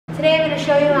Today I'm going to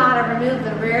show you how to remove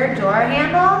the rear door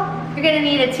handle. You're going to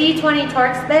need a T20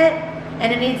 Torx bit,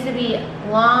 and it needs to be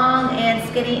long and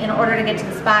skinny in order to get to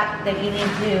the spot that you need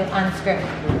to unscrew.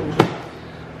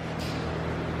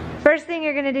 First thing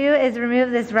you're going to do is remove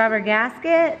this rubber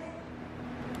gasket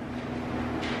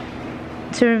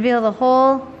to reveal the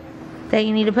hole that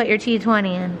you need to put your T20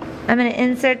 in. I'm going to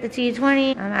insert the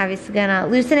T20. I'm obviously going to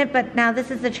loosen it, but now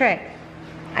this is the trick.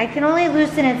 I can only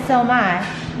loosen it so much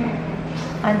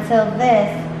until this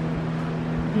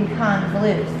becomes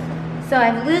loose. So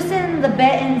I've loosened the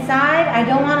bit inside. I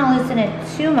don't want to loosen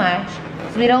it too much,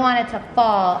 so we don't want it to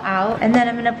fall out. And then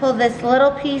I'm going to pull this little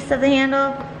piece of the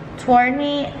handle toward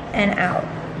me and out.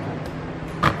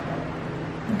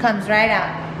 It comes right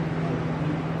out.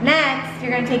 Next, you're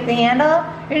going to take the handle.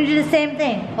 You're going to do the same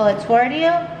thing. Pull it toward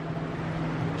you.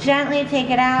 Gently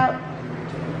take it out.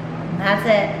 And that's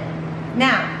it.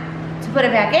 Now, to put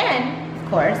it back in,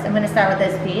 of course, I'm going to start with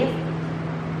this piece.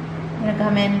 I'm going to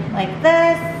come in like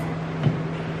this.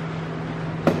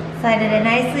 Slide it in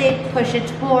nicely. Push it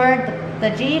toward the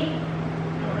Jeep.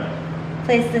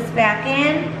 Place this back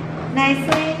in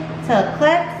nicely till it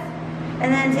clips.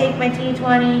 And then take my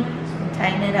T20 and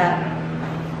tighten it up.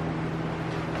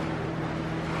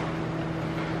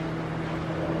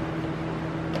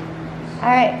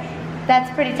 Alright, that's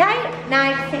pretty tight. Now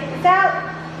I can take this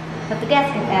out, put the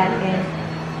gasket back in.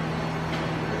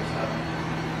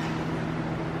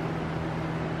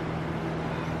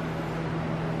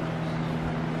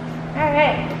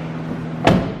 Alright.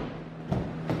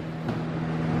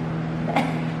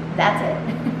 That's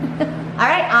it.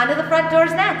 Alright, on to the front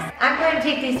doors next. I'm going to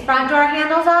take these front door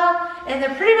handles off, and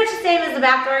they're pretty much the same as the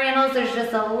back door handles. There's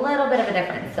just a little bit of a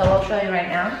difference, so I'll show you right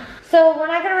now. So we're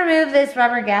not going to remove this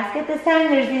rubber gasket this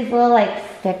time. There's these little like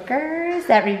stickers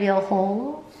that reveal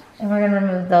holes, and we're going to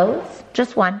remove those.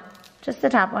 Just one, just the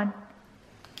top one.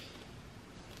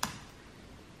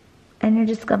 And you're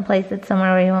just going to place it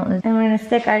somewhere where you won't lose. And we're going to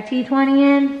stick our T20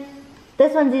 in.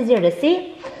 This one's easier to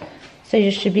see, so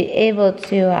you should be able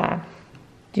to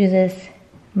do this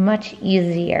much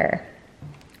easier.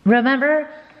 Remember,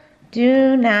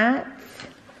 do not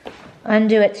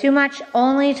undo it too much,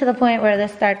 only to the point where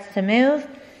this starts to move.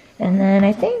 And then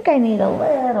I think I need a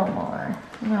little more.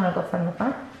 I'm gonna go from the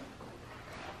front.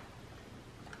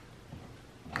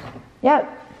 Yep,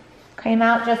 came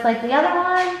out just like the other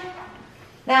one.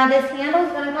 Now this handle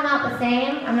is gonna come out the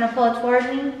same. I'm gonna pull it towards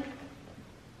me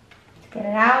to get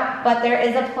it out, but there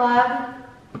is a plug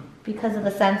because of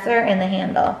the sensor in the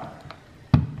handle.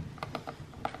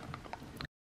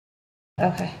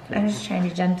 Okay, I'm just trying to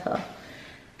be gentle.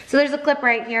 So there's a clip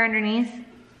right here underneath.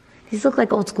 These look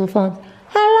like old school phones.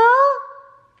 Hello?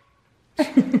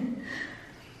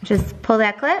 Just pull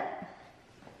that clip.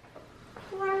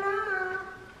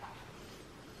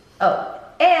 Oh,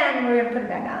 and we're gonna put it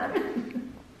back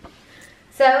on.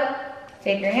 So,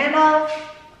 take your handle,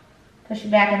 push it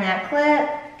back in that clip.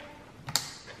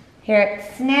 Hear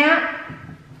it snap.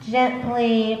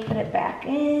 Gently put it back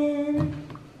in.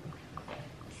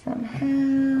 Somehow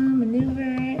maneuver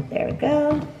it. There we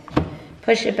go.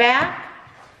 Push it back.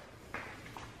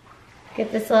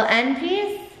 Get this little end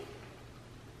piece.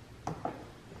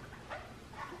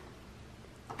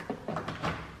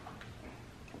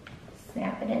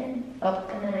 Snap it in. Oh,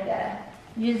 and then I gotta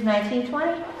use my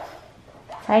T20.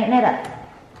 Tighten it up.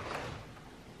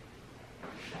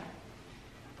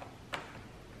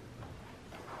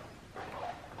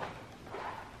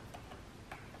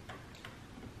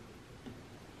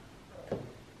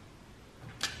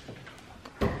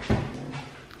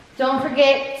 Don't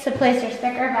forget to place your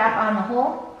sticker back on the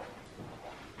hole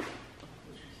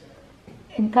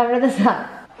and cover this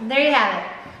up. There you have it.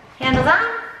 Handles on,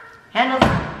 handles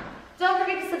on. Don't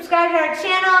forget to subscribe to our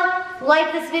channel,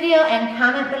 like this video, and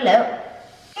comment below.